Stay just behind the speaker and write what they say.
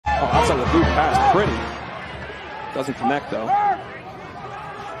Outside the boot pass, pretty. Doesn't connect though.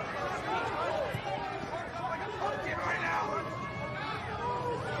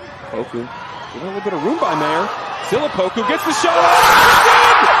 Opoku, giving a little bit of room by Mayer. Still Opoku gets the shot.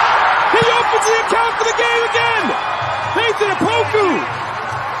 He opens the account for the game again. Nathan Opoku,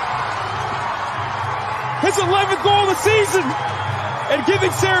 his 11th goal of the season, and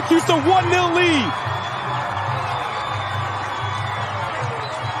giving Syracuse the 1-0 lead.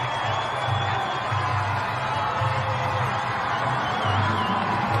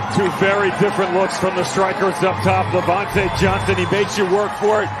 Two very different looks from the strikers up top. Levante Johnson, he makes you work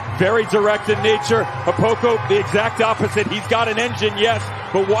for it. Very direct in nature. Opoku, the exact opposite. He's got an engine, yes,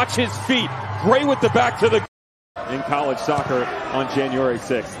 but watch his feet. Great with the back to the... In college soccer on January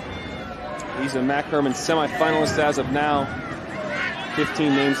 6th. He's a Mac Hermann semifinalist as of now.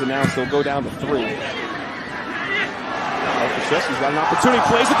 15 names announced. They'll go down to 3. He's got an opportunity.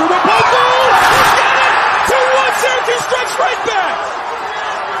 Plays it through Opoku! 2-1, Syracuse strikes right back!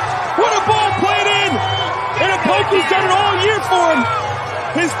 What a ball played in! And Opoku's done it all year for him.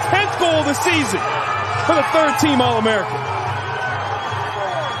 His 10th goal of the season for the third-team All-American.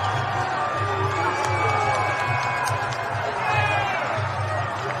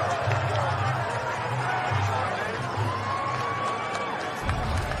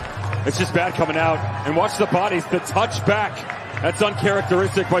 It's just bad coming out. And watch the bodies, the touch back. That's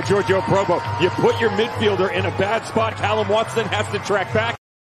uncharacteristic by Giorgio Probo. You put your midfielder in a bad spot. Callum Watson has to track back.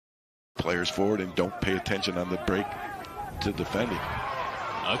 Players forward and don't pay attention on the break to defending.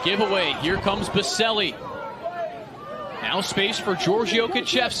 A giveaway. Here comes Baselli. Now space for Giorgio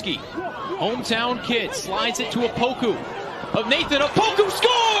Kaczewski. Hometown kid slides it to Opoku. Of Nathan Opoku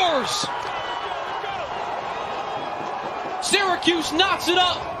scores! Syracuse knocks it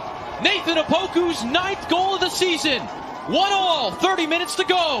up. Nathan Opoku's 9th goal of the season. 1-1, 30 minutes to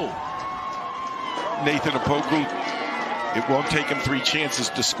go. Nathan Opoku, it won't take him 3 chances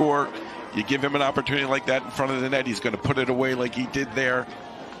to score. You give him an opportunity like that in front of the net, he's going to put it away like he did there.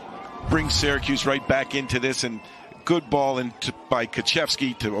 Bring Syracuse right back into this, and good ball by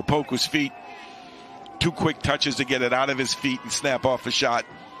Kaczewski to Opoku's feet. 2 quick touches to get it out of his feet and snap off a shot.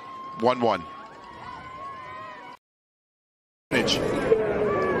 1-1.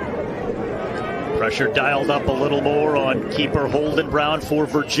 Pressure dialed up a little more on keeper Holden Brown for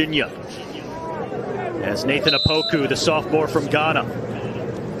Virginia. As Nathan Opoku, the sophomore from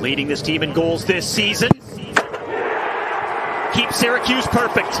Ghana, leading this team in goals this season. Keeps Syracuse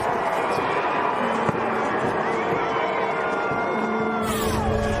perfect.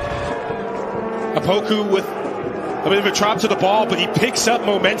 Opoku with a bit of a drop to the ball, but he picks up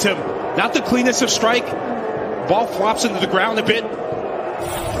momentum. Not the cleanest of strike. Ball flops into the ground a bit.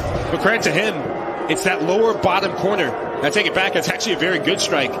 But credit to him, it's that lower bottom corner. I take it back, it's actually a very good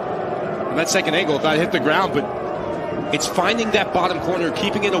strike. On that second angle, it hit the ground, but it's finding that bottom corner,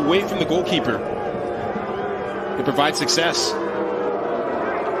 keeping it away from the goalkeeper. It provides success.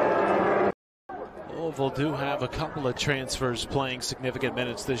 Louisville do have a couple of transfers playing significant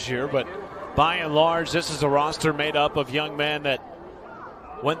minutes this year, but by and large, this is a roster made up of young men that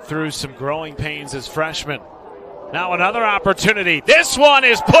went through some growing pains as freshmen. Now another opportunity. This one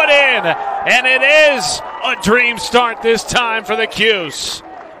is put in, and it is a dream start this time for the Cuse.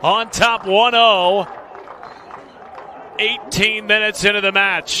 On top 1-0, 18 minutes into the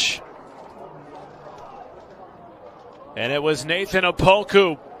match. And it was Nathan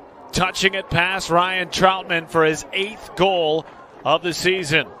Opoku touching it past Ryan Troutman for his 8th goal of the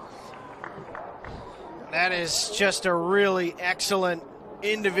season. That is just a really excellent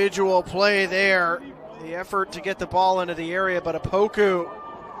individual play there. The effort to get the ball into the area, but Opoku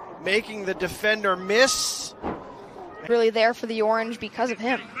making the defender miss. Really there for the Orange because of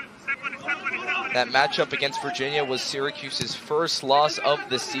him. That matchup against Virginia was Syracuse's first loss of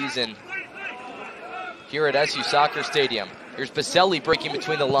the season here at SU Soccer Stadium. Here's Baselli breaking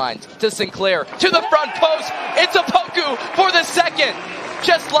between the lines to Sinclair, to the front post. It's Opoku for the second.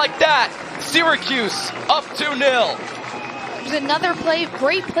 Just like that, Syracuse up 2-0. There's another play,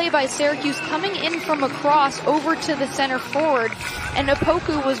 great play by Syracuse coming in from across over to the center forward. And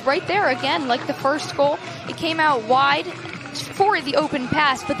Opoku was right there again, like the first goal. It came out wide for the open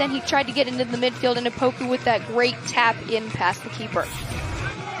pass, but then he tried to get into the midfield, and Opoku with that great tap in past the keeper.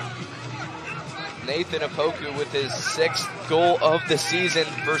 Nathan Opoku with his 6th goal of the season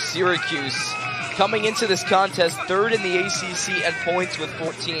for Syracuse. Coming into this contest, 3rd in the ACC and points with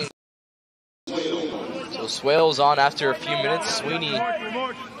 14. So Swales on after a few minutes. Sweeney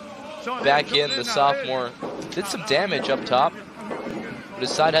back in, the sophomore. Did some damage up top, but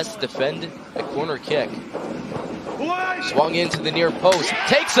his side has to defend a corner kick. Swung into the near post.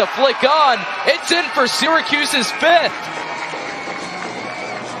 Takes a flick on. It's in for Syracuse's 5th.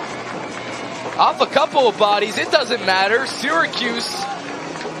 Off a couple of bodies, it doesn't matter. Syracuse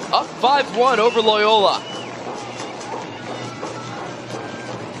up 5-1 over Loyola.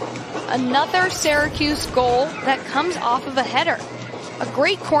 Another Syracuse goal that comes off of a header. A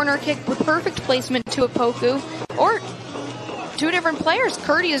great corner kick with perfect placement to Opoku, or two different players,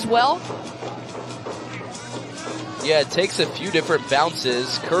 Curdy as well. Yeah, it takes a few different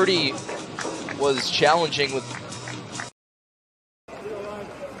bounces. Curdy was challenging with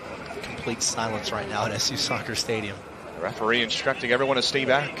complete silence right now at SU Soccer Stadium. The referee instructing everyone to stay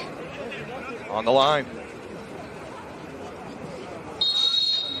back on the line.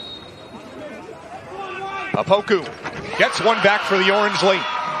 Opoku gets one back for the Orange late.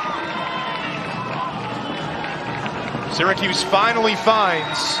 Syracuse finally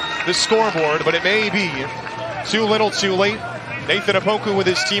finds the scoreboard, but it may be too little too late. Nathan Opoku with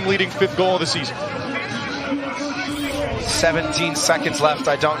his team leading 5th goal of the season. 17 seconds left.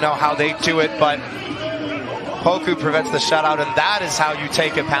 I don't know how they do it, but Opoku prevents the shutout, and that is how you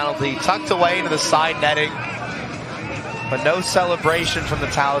take a penalty. Tucked away into the side netting, but no celebration from the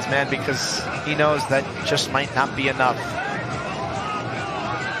Talisman because he knows that just might not be enough.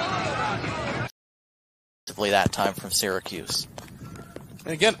 That time from Syracuse.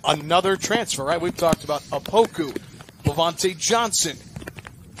 And again, another transfer, right? We've talked about Opoku, Levante Johnson,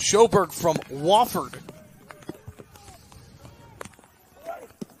 Schoberg from Wofford.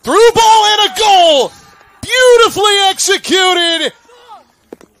 Through ball and a goal! Beautifully executed!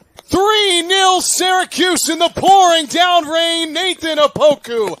 3-0 Syracuse in the pouring down rain. Nathan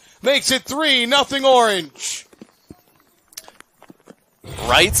Opoku makes it 3-0 Orange.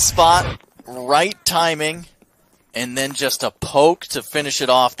 Right spot, right timing, and then just a poke to finish it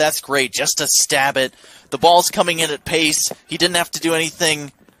off. That's great, just to stab it. The ball's coming in at pace. He didn't have to do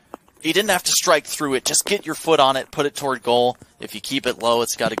anything. He didn't have to strike through it. Just get your foot on it, put it toward goal. If you keep it low,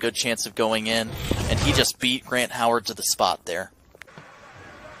 it's got a good chance of going in. And he just beat Grant Howard to the spot there.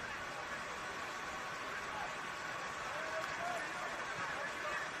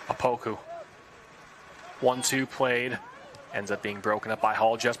 Opoku. 1-2 played. Ends up being broken up by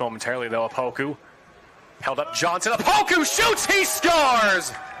Hall just momentarily, though. Opoku held up Johnson. Opoku shoots, he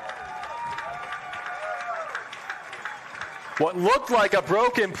scores! What looked like a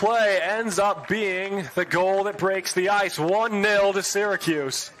broken play ends up being the goal that breaks the ice. 1-0 to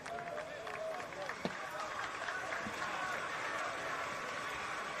Syracuse.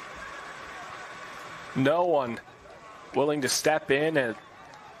 No one willing to step in and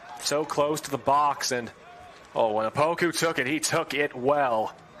so close to the box, and oh, when Opoku took it, he took it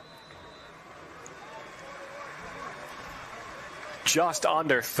well. Just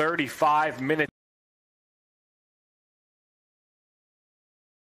under 35 minutes.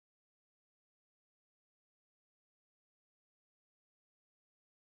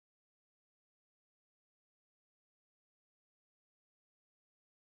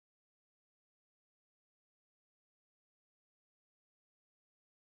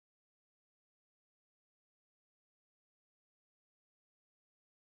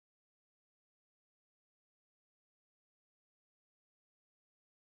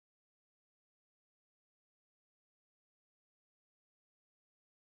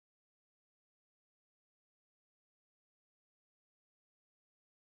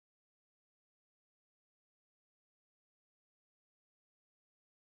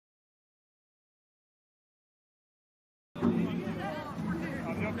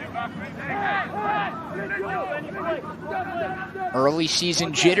 Early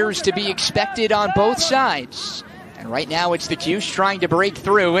season jitters to be expected on both sides. And right now it's the Cuse trying to break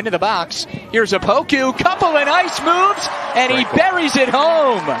through into the box. Here's Opoku, couple of nice moves, and he buries it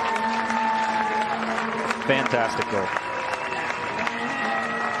home. Fantastic goal.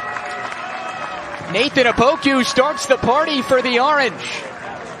 Nathan Opoku starts the party for the Orange.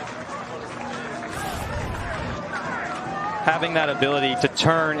 Having that ability to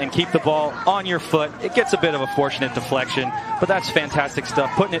turn and keep the ball on your foot, it gets a bit of a fortunate deflection, but that's fantastic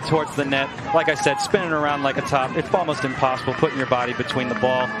stuff. Putting it towards the net, like I said, spinning around like a top, it's almost impossible putting your body between the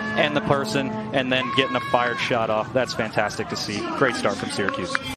ball and the person and then getting a fired shot off. That's fantastic to see. Great start from Syracuse.